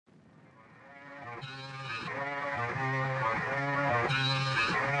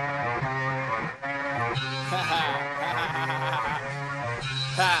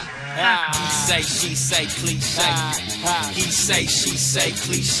say, she say, cliche. He say, she say,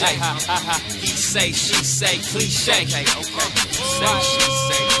 cliche. He say, she say, cliche. He say, she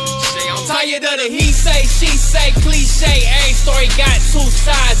say, cliche. I'm tired of the he say, she say, cliche. Every story got two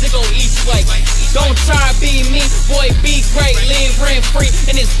sides, it go each way. Don't try to be me, boy, be great. Live rent free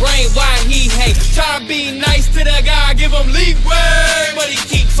in his brain, why he hate? Try to be nice to the guy, give him leeway, but he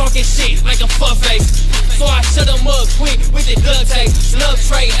keep talking shit like a fuck face. So I shut him up quick with the duct tape. Slug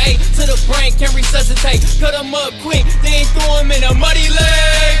tray A to the brain can resuscitate. Cut him up quick, then threw him in a muddy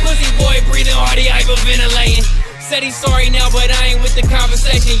leg. Pussy boy breathing hard, he hyperventilating. Said he's sorry now, but I ain't with the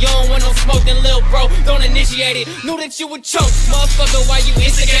conversation. You don't want no smoke, then lil' bro, don't initiate it. Knew that you would choke, motherfucker, why you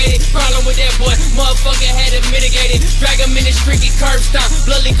instigated? Problem with that boy, motherfucker had to mitigate it. Drag him in the street, get curb stop,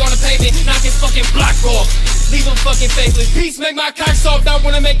 blood leak on the pavement, knock his fucking block off. Leave him fucking faceless. Peace, make my cock soft, I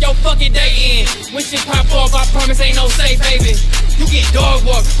wanna make your fucking day end. When shit pop off, I promise ain't no safe haven. You get dog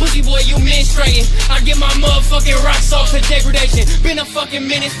walk, pussy boy, you menstruating. I get my motherfucking rocks off to degradation. Been a fucking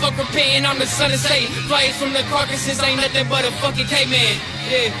minute, fuck repenting, I'm the son of Satan. Flyers from the Caucasus ain't nothing but a fucking caveman.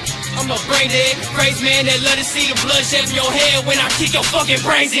 Yeah, I'm a brain dead, crazy man that love to see the blood shed from your head when I kick your fucking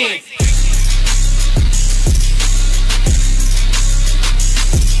brains in.